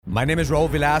My name is Raul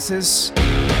Villacis,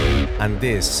 and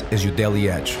this is your Daily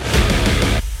Edge.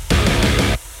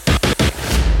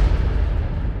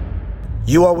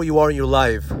 You are where you are in your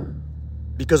life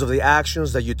because of the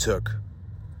actions that you took.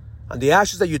 And the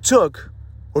actions that you took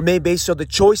were made based on the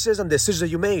choices and decisions that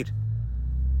you made.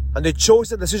 And the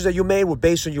choices and decisions that you made were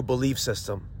based on your belief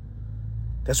system.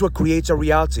 That's what creates our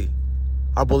reality,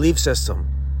 our belief system.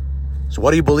 So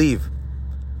what do you believe?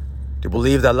 Do you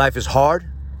believe that life is hard?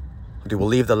 Or do you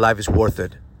believe that life is worth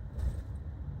it?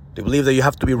 Do you believe that you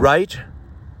have to be right?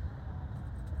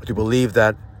 Or do you believe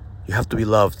that you have to be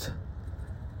loved?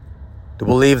 Do you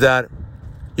believe that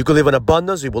you can live in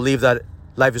abundance? Or do you believe that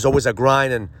life is always a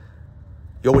grind and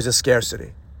you're always in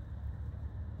scarcity?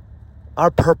 Our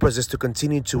purpose is to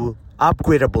continue to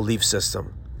upgrade our belief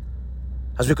system.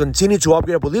 As we continue to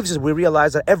upgrade our belief system, we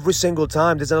realize that every single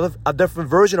time there's a different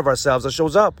version of ourselves that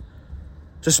shows up.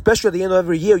 So especially at the end of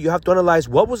every year, you have to analyze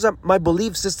what was my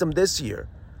belief system this year?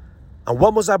 And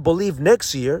what must I believe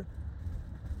next year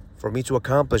for me to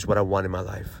accomplish what I want in my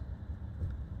life?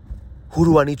 Who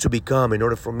do I need to become in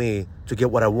order for me to get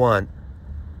what I want?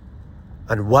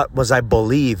 And what must I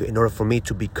believe in order for me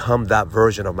to become that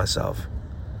version of myself?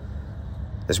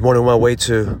 This morning on my way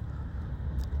to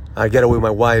get away with my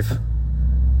wife,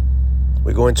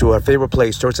 we go into our favorite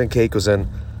place, Turks and Caicos, and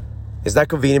it's not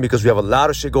convenient because we have a lot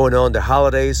of shit going on. The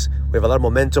holidays, we have a lot of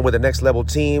momentum with the next level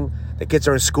team. The kids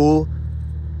are in school.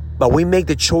 But we make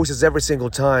the choices every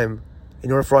single time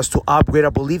in order for us to upgrade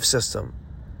our belief system.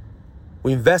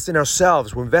 We invest in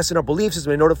ourselves. We invest in our belief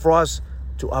system in order for us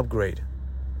to upgrade.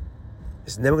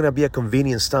 It's never going to be a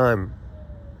convenience time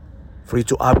for you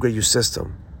to upgrade your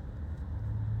system.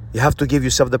 You have to give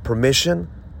yourself the permission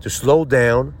to slow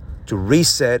down, to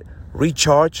reset,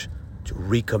 recharge, to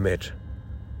recommit.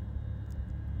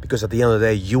 Because at the end of the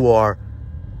day, you are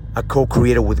a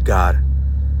co-creator with God,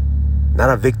 not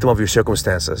a victim of your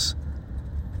circumstances.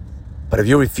 But if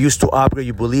you refuse to upgrade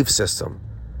your belief system,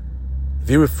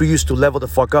 if you refuse to level the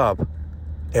fuck up,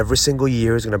 every single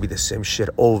year is going to be the same shit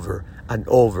over and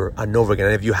over and over again.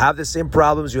 And if you have the same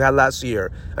problems you had last year,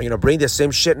 and you're going to bring the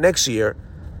same shit next year,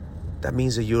 that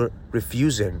means that you're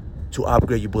refusing to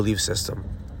upgrade your belief system.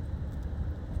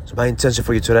 So my intention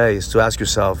for you today is to ask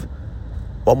yourself,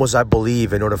 what must I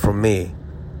believe in order for me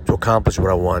to accomplish what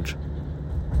I want?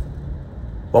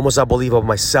 What must I believe of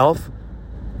myself?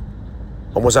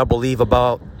 What must I believe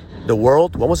about the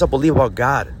world? What must I believe about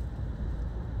God?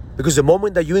 Because the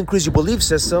moment that you increase your belief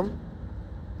system,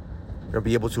 you're going to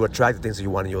be able to attract the things that you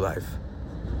want in your life.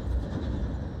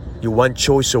 You're one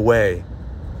choice away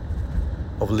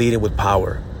of leading with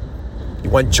power.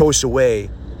 You're one choice away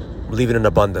of living in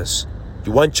abundance.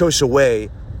 You're one choice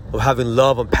away of having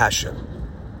love and passion.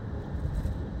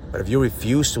 But if you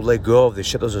refuse to let go of the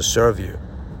shit that doesn't serve you,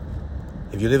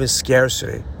 if you live in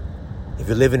scarcity, if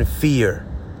you live in fear,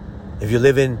 if you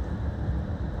live in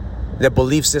the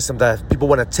belief system that people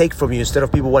want to take from you instead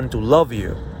of people wanting to love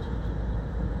you,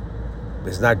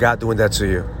 it's not God doing that to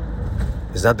you.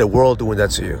 It's not the world doing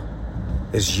that to you.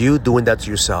 It's you doing that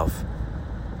to yourself.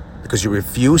 Because you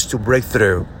refuse to break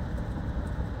through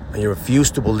and you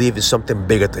refuse to believe in something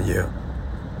bigger than you.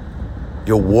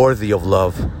 You're worthy of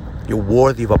love. You're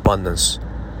worthy of abundance.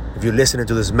 If you're listening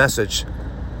to this message,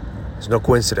 it's no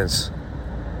coincidence.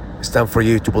 It's time for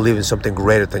you to believe in something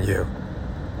greater than you.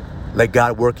 Let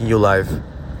God work in your life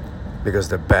because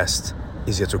the best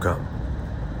is yet to come.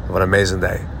 Have an amazing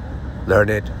day. Learn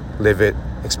it, live it,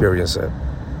 experience it.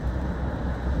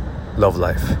 Love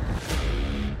life.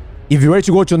 If you're ready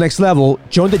to go to the next level,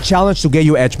 join the challenge to get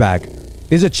your edge back.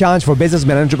 This is a challenge for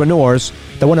businessmen and entrepreneurs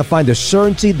that want to find the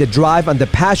certainty, the drive, and the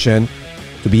passion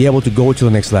to be able to go to the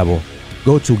next level.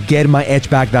 Go to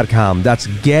getmyedgeback.com. That's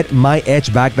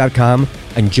getmyedgeback.com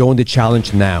and join the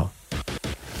challenge now.